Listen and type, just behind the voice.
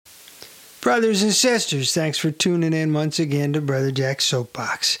Brothers and sisters, thanks for tuning in once again to Brother Jack's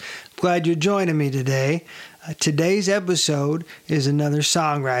Soapbox. Glad you're joining me today. Today's episode is another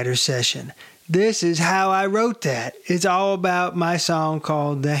songwriter session. This is how I wrote that. It's all about my song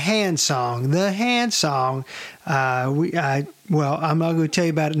called The Hand Song. The Hand Song. I'm not going to tell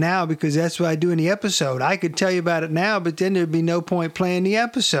you about it now because that's what I do in the episode. I could tell you about it now, but then there'd be no point playing the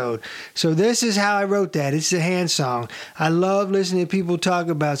episode. So this is how I wrote that. It's The Hand Song. I love listening to people talk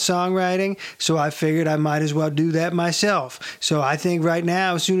about songwriting, so I figured I might as well do that myself. So I think right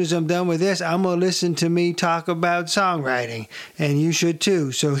now, as soon as I'm done with this, I'm going to listen to me talk about songwriting, and you should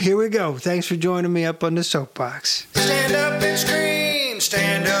too. So here we go. Thanks for joining me up on the soapbox. Stand up and scream,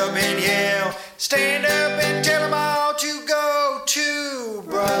 stand up and yell, stand up and tell them all to go to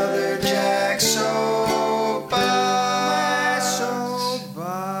Brother Jack's Soapbox.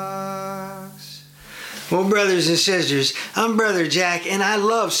 Well, brothers and sisters, I'm Brother Jack, and I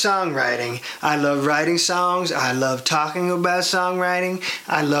love songwriting. I love writing songs. I love talking about songwriting.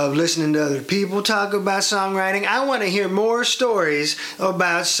 I love listening to other people talk about songwriting. I want to hear more stories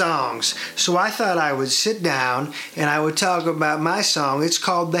about songs. So I thought I would sit down and I would talk about my song. It's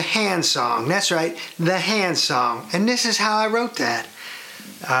called The Hand Song. That's right, The Hand Song. And this is how I wrote that.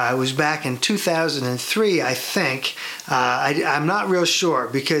 It was back in 2003, I think. I'm not real sure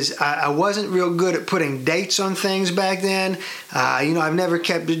because I wasn't real good at putting dates on things back then. I've never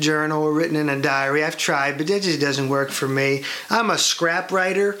kept a journal or written in a diary. I've tried, but that just doesn't work for me. I'm a scrap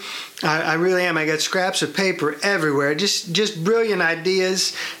writer. I really am. I got scraps of paper everywhere. Just brilliant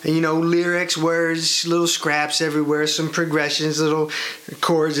ideas, lyrics, words, little scraps everywhere, some progressions, little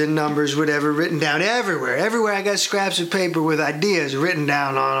chords and numbers, whatever, written down everywhere. Everywhere I got scraps of paper with ideas written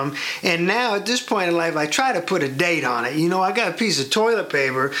down on them. And now at this point in life, I try to put a date on it. I got a piece of toilet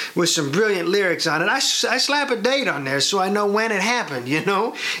paper with some brilliant lyrics on it. I slap a date on there so I know when it happened, It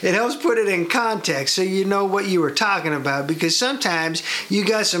helps put it in context so you know what you were talking about, because sometimes you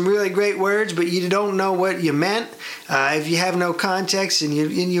got some really great words, but you don't know what you meant if you have no context, and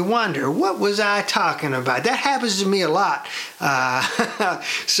you wonder, what was I talking about? That happens to me a lot.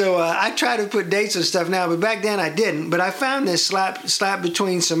 So I try to put dates on stuff now, but back then I didn't. But I found this slap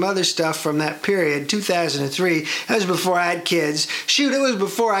between some other stuff from that period, 2003. That was before I had kids. Shoot, it was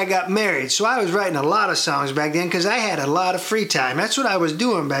before I got married. So I was writing a lot of songs back then because I had a lot of free time. That's what I was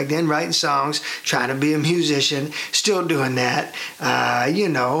doing back then, writing songs, trying to be a musician, still doing that,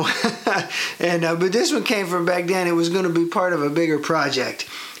 but this one came from back then. It was going to be part of a bigger project.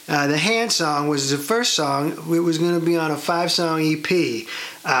 The Hand Song was the first song. It was going to be on a 5-song EP.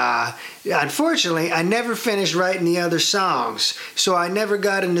 Unfortunately, I never finished writing the other songs, so I never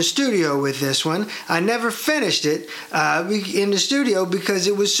got in the studio with this one. I never finished it in the studio because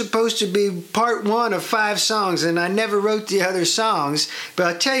it was supposed to be part 1 of 5 songs, and I never wrote the other songs. But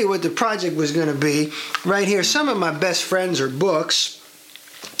I'll tell you what the project was going to be right here. Some of my best friends are books.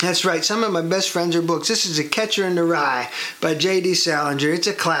 That's right, some of my best friends are books. This is A Catcher in the Rye by J.D. Salinger. It's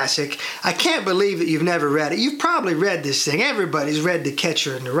a classic. I can't believe that you've never read it. You've probably read this thing. Everybody's read The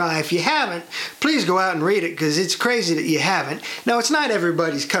Catcher in the Rye. If you haven't, please go out and read it because it's crazy that you haven't. Now, it's not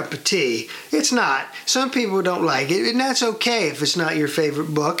everybody's cup of tea. It's not. Some people don't like it, and that's okay if it's not your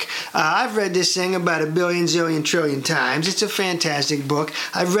favorite book. I've read this thing about 1 billion, zillion, trillion times. It's a fantastic book.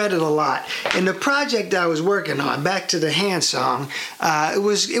 I've read it a lot. And the project I was working on, back to The Hand Song,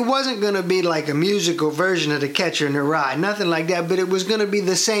 it wasn't going to be like a musical version of The Catcher in the Rye, nothing like that, but it was going to be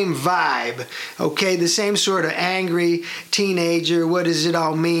the same vibe, okay? The same sort of angry teenager, what does it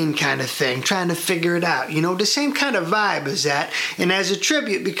all mean kind of thing, trying to figure it out, the same kind of vibe as that. And as a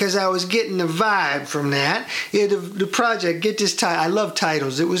tribute, because I was getting the vibe from that, the project, get this title, I love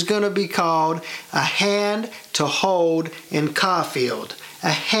titles, it was going to be called A Hand to Hold in Caulfield. A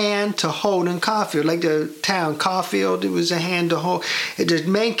hand to hold in Caulfield, like the town Caulfield. It was a hand to hold. The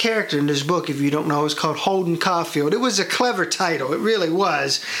main character in this book, if you don't know, is called Holden Caulfield. It was a clever title. It really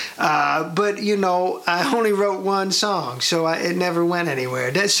was. But I only wrote one song, so it never went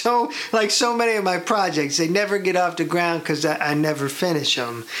anywhere. That's so many of my projects, they never get off the ground because I never finish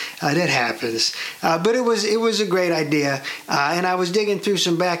them. That happens. But it was a great idea. And I was digging through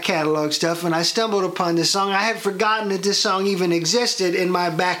some back catalog stuff, and I stumbled upon this song. I had forgotten that this song even existed in my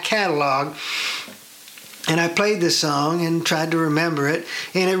back catalog. And I played this song and tried to remember it,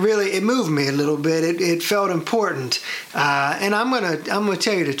 and it moved me a little bit. It felt important, and I'm gonna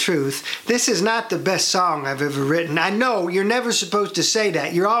tell you the truth. This is not the best song I've ever written. I know you're never supposed to say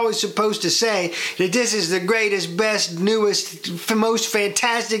that. You're always supposed to say that this is the greatest, best, newest, most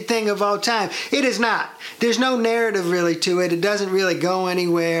fantastic thing of all time. It is not. There's no narrative really to it. It doesn't really go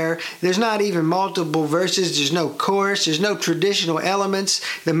anywhere. There's not even multiple verses. There's no chorus. There's no traditional elements.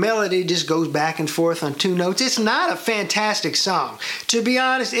 The melody just goes back and forth on two notes. It's not a fantastic song. To be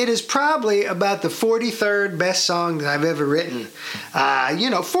honest, it is probably about the 43rd best song that I've ever written.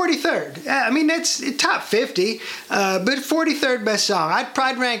 43rd. I mean, that's top 50, but 43rd best song.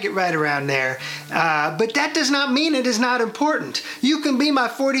 I'd rank it right around there. But that does not mean it is not important. You can be my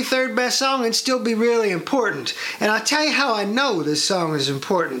 43rd best song and still be really important. And I'll tell you how I know this song is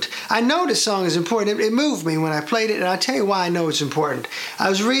important. I know this song is important. It moved me when I played it, and I'll tell you why I know it's important. I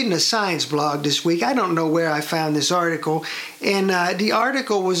was reading a science blog this week. I don't know where I found this article, and the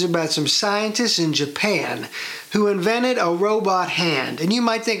article was about some scientists in Japan who invented a robot hand. And you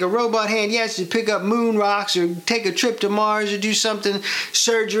might think a robot hand, yes, to pick up moon rocks or take a trip to Mars or do something,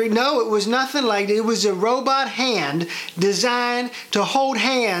 surgery. No, it was nothing like that. It was a robot hand designed to hold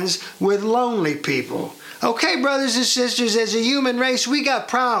hands with lonely people. Okay, brothers and sisters, as a human race, we got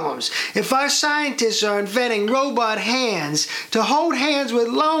problems. If our scientists are inventing robot hands to hold hands with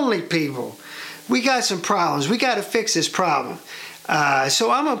lonely people, we got some problems. We got to fix this problem.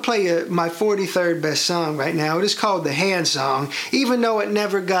 So I'm going to play you my 43rd best song right now. It is called The Hand Song. Even though it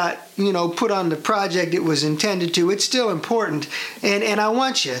never got, put on the project it was intended to, it's still important. And I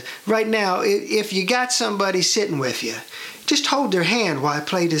want you, right now, if you got somebody sitting with you, just hold their hand while I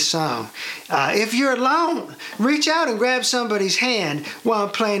play this song. If you're alone, reach out and grab somebody's hand while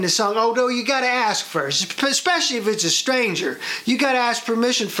I'm playing this song. Although you got to ask first, especially if it's a stranger. You got to ask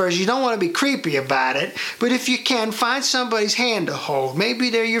permission first. You don't want to be creepy about it. But if you can, find somebody's hand to hold. Maybe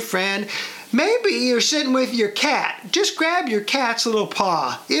they're your friend. Maybe you're sitting with your cat. Just grab your cat's little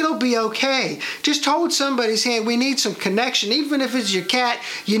paw. It'll be okay. Just hold somebody's hand. We need some connection. Even if it's your cat,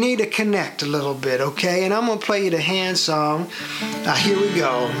 you need to connect a little bit, okay? And I'm going to play you the hand song. Here we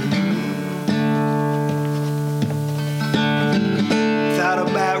go. Thought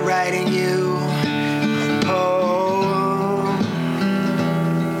about writing you a poem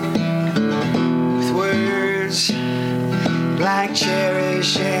with words like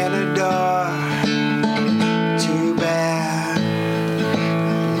cherish and adore. Too bad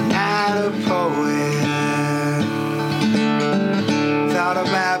I'm not a poet. Thought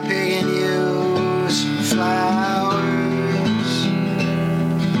about picking you some flowers,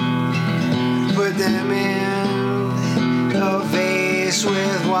 put them in a vase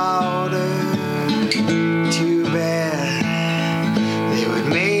with water. Too bad they would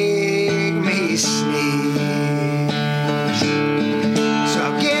make me sneeze.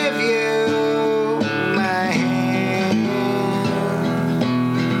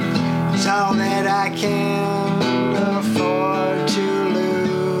 All that I can afford to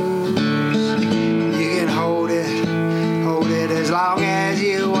lose. You can hold it as long as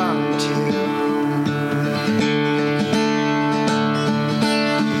you want to.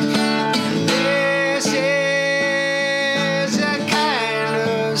 This is a kind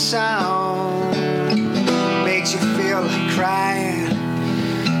of song makes you feel like crying,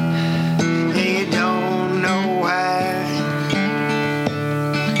 and you don't know why.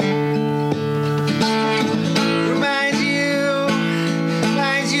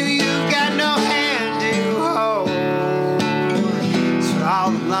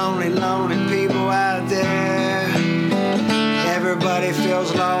 Lonely people out there. Everybody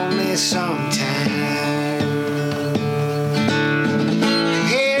feels lonely sometimes.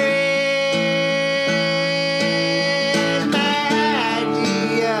 Here is my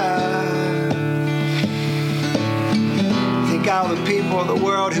idea. Think all the people of the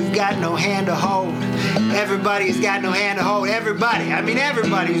world who've got no hand to hold. Everybody's got no hand to hold. Everybody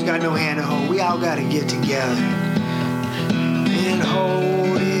who's got no hand to hold. We all got to get together and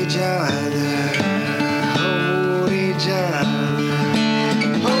hold each other, hold each other,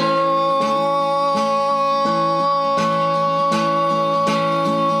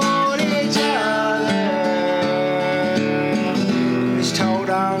 hold each other. Just hold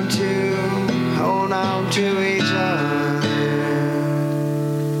on to each other.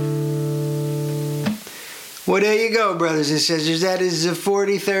 Well, there you go, brothers and sisters. That is the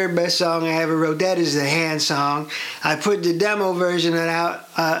 43rd best song I ever wrote. That is the Hand Song. I put the demo version of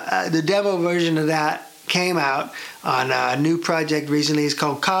that came out on a new project recently. It's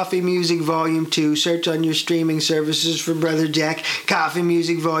called Coffee Music Volume 2. Search on your streaming services for Brother Jack, Coffee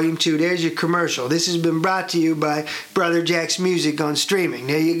Music Volume 2. There's your commercial. This has been brought to you by Brother Jack's Music on streaming.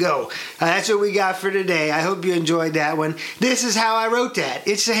 There you go. That's what we got for today. I hope you enjoyed that one. This is how I wrote that.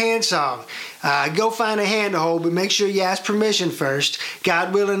 It's a hand song. Go find a hand to hold, but make sure you ask permission first.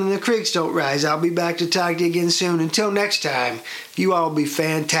 God willing and the creeks don't rise. I'll be back to talk to you again soon. Until next time, you all be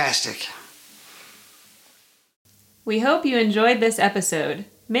fantastic. We hope you enjoyed this episode.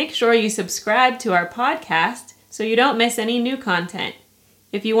 Make sure you subscribe to our podcast so you don't miss any new content.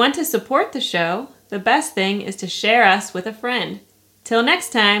 If you want to support the show, the best thing is to share us with a friend. Till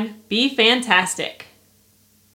next time, be fantastic.